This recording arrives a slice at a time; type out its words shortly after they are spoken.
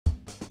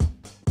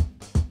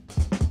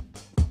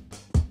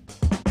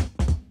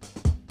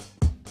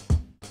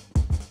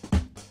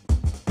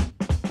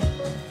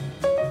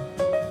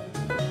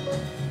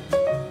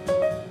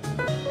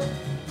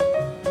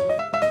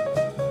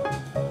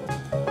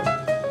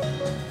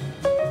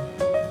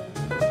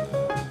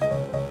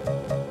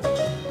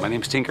My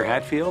name's Tinker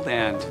Hatfield,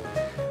 and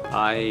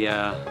I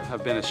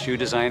have been a shoe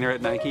designer at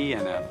Nike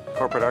and a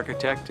corporate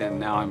architect, and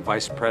now I'm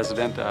vice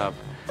president of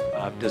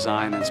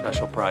design and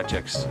special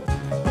projects.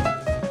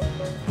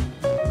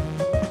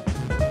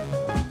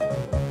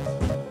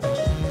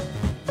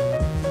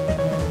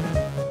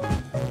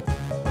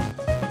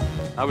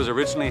 I was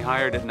originally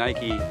hired at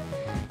Nike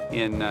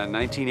in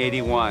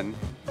 1981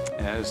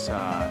 as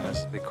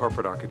the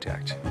corporate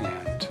architect, and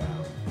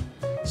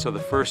so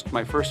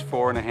my first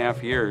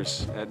 4.5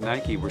 years at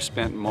Nike were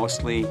spent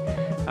mostly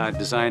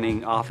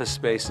designing office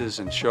spaces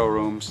and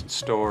showrooms and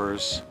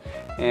stores,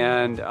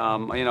 and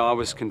I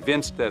was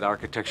convinced that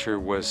architecture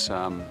was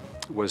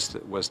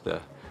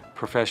the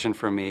profession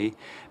for me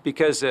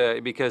because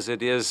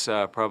it is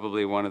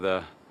probably one of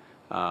the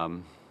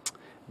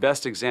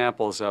best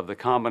examples of the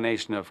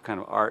combination of kind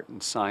of art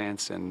and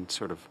science and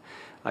sort of,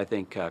 I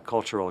think,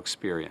 cultural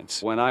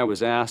experience. When I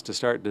was asked to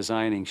start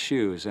designing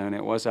shoes, and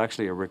it was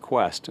actually a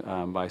request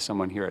by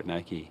someone here at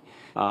Nike,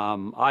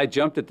 I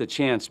jumped at the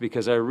chance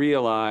because I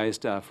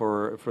realized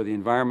for the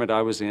environment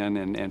I was in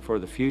and for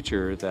the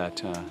future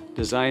that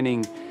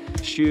designing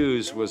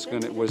shoes was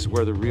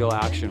where the real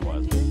action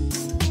was.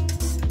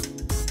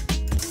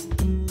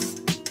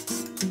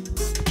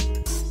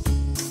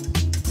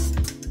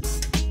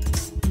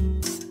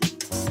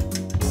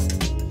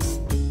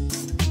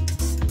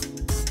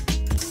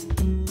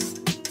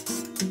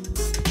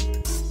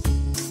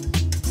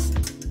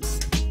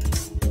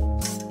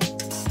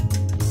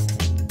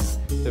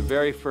 The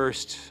very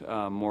first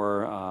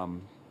more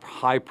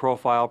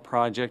high-profile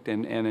project,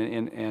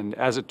 and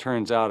as it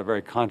turns out, a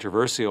very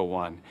controversial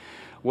one,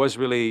 was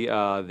really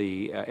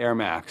the Air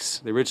Max,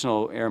 the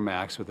original Air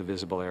Max with a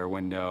visible air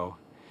window,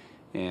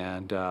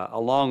 and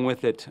along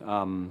with it,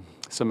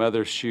 some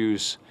other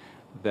shoes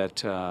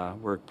that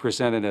were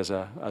presented as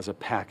a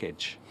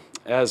package.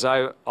 As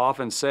I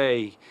often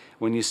say,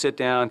 when you sit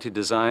down to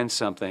design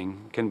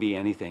something, it can be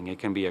anything. It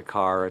can be a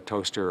car, a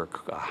toaster,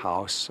 a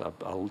house, a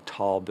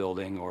tall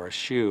building, or a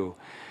shoe.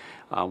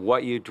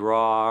 What you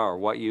draw or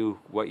what you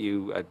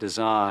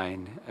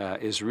design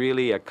is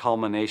really a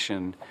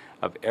culmination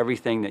of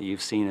everything that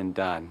you've seen and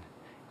done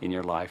in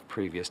your life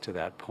previous to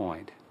that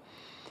point.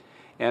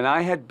 And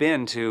I had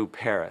been to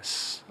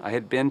Paris. I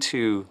had been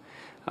to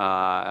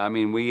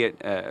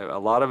a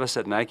lot of us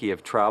at Nike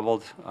have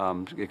traveled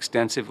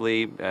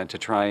extensively to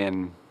try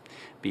and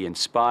be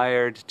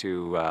inspired,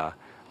 to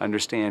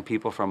understand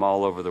people from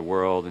all over the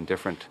world in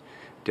different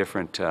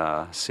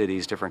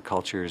cities, different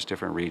cultures,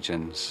 different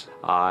regions.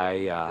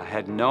 I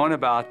had known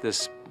about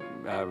this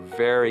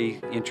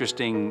very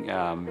interesting,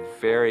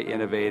 very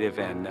innovative,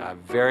 and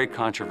very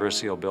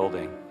controversial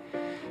building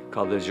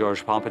called the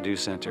Georges Pompidou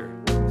Center.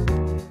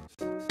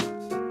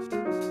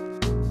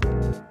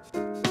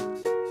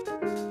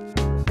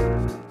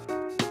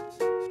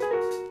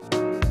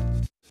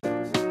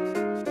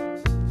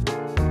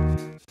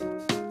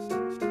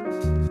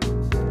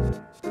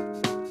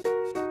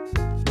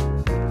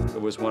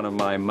 It was one of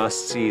my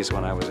must-sees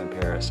when I was in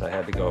Paris. I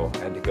had to go,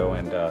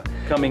 and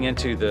coming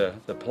into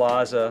the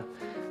plaza,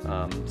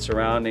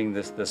 surrounding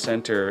the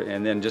center,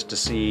 and then just to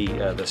see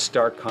the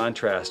stark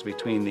contrast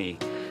between the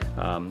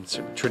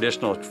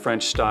traditional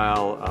French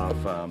style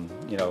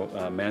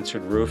of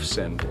mansard roofs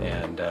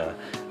and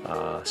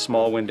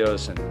small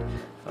windows and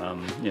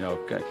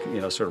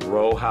sort of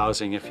row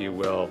housing, if you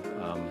will,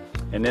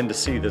 and then to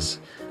see this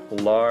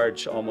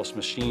large, almost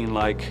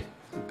machine-like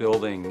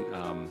building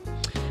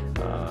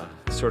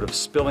sort of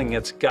spilling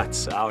its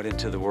guts out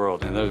into the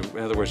world. In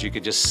other words, you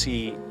could just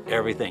see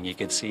everything. You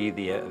could see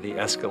the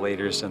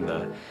escalators and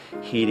the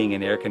heating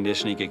and air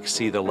conditioning. You could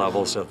see the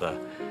levels of the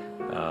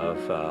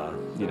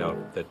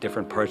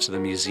different parts of the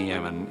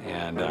museum,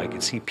 and I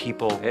could see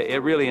people.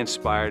 It really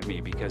inspired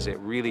me because it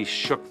really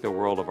shook the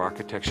world of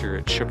architecture.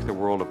 It shook the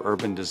world of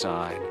urban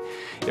design.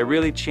 It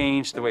really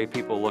changed the way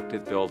people looked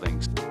at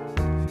buildings.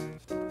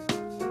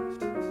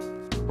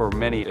 For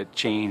many, it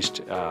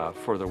changed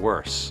for the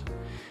worse.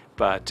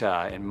 But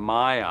in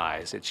my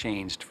eyes, it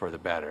changed for the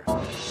better.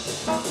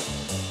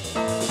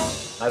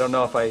 I don't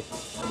know if I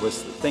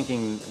was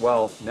thinking,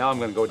 well, now I'm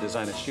going to go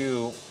design a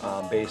shoe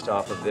based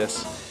off of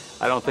this.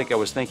 I don't think I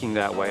was thinking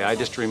that way. I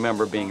just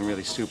remember being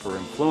really super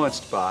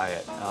influenced by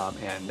it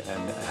and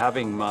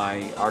having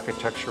my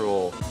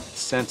architectural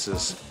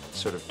senses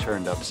sort of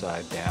turned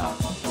upside down.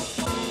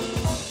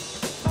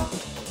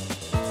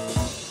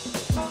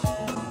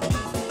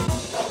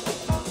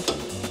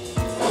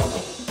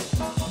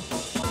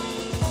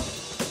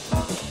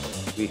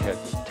 We had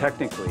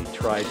technically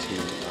tried to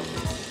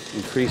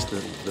increase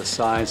the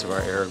size of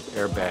our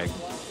airbag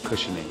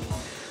cushioning.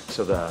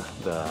 So the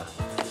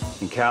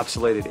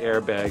encapsulated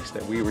airbags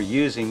that we were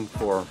using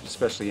for,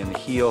 especially in the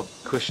heel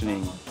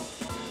cushioning,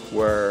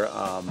 were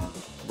a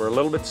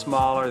little bit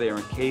smaller. They were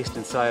encased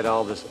inside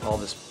all of this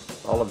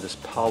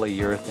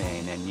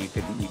polyurethane, and you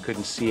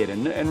couldn't see it.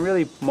 And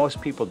really,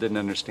 most people didn't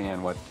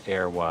understand what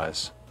air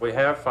was. We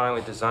have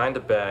finally designed a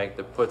bag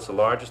that puts the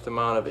largest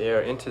amount of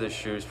air into the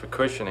shoes for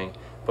cushioning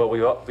But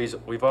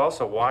we've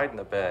also widened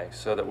the bag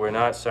so that we're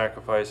not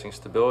sacrificing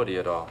stability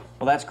at all.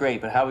 Well, that's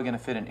great, but how are we going to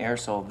fit an air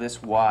sole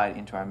this wide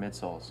into our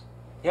midsoles?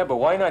 Yeah, but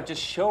why not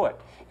just show it?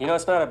 You know,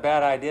 it's not a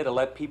bad idea to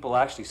let people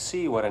actually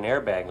see what an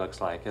airbag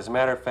looks like. As a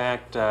matter of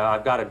fact,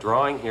 I've got a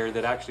drawing here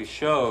that actually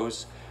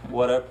shows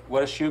what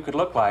a shoe could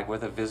look like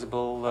with a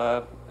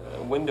visible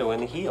window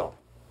in the heel.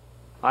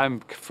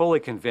 I'm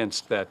fully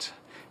convinced that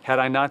had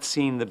I not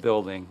seen the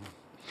building,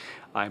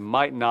 I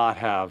might not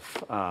have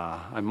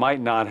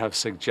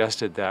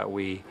suggested that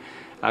we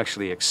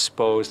actually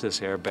expose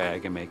this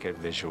airbag and make it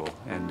visual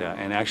and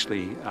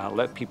actually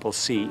let people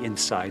see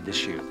inside the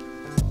shoe.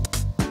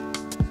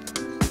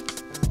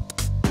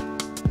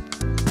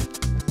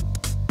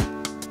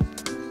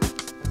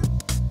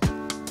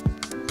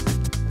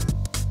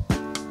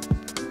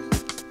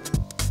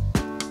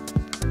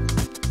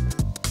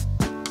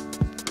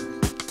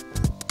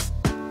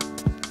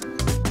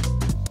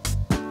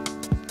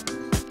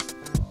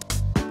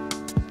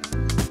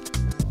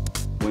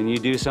 When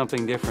you do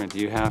something different,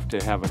 you have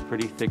to have a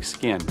pretty thick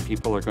skin.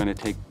 People are going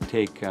to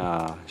take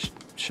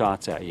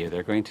shots at you.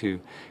 They're going to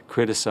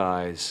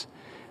criticize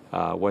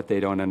what they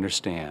don't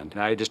understand.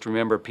 And I just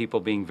remember people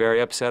being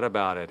very upset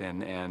about it,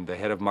 and the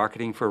head of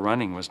marketing for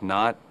running was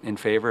not in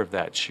favor of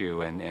that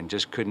shoe, and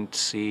just couldn't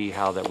see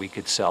how that we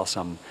could sell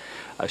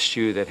a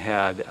shoe that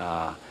had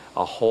a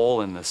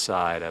hole in the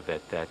side of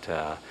it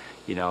that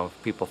you know,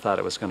 people thought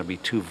it was going to be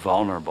too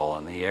vulnerable,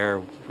 and the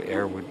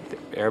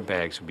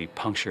airbags would be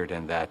punctured,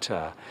 and that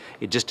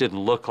it just didn't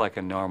look like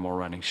a normal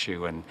running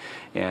shoe.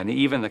 And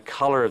even the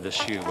color of the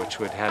shoe, which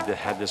would have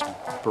this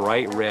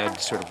bright red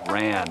sort of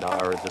rand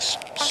or this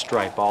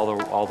stripe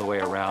all the way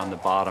around the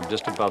bottom,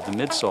 just above the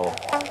midsole.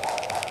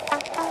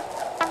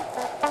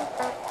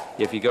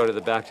 If you go to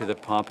the back to the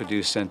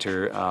Pompidou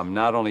Center,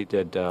 not only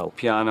did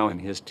Piano and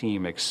his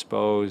team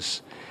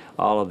expose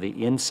all of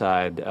the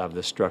inside of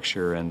the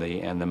structure and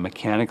the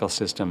mechanical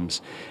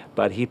systems,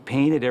 but he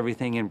painted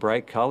everything in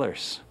bright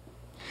colors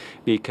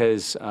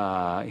because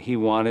he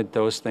wanted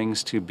those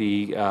things to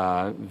be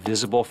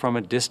visible from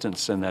a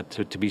distance, and that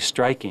to be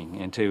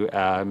striking and to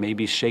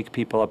maybe shake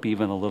people up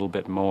even a little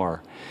bit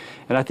more.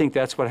 And I think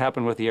that's what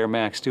happened with the Air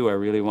Max too. I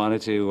really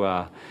wanted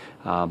to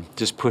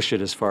just push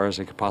it as far as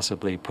I could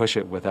possibly push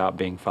it without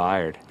being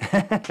fired.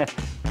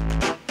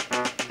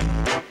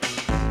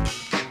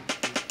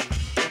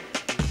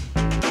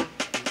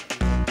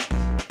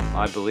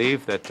 I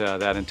believe that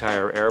that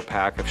entire air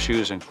pack of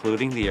shoes,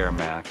 including the Air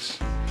Max,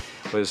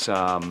 was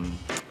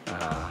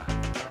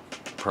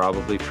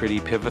probably pretty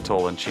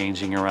pivotal in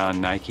changing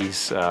around Nike's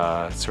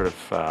sort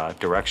of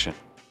direction.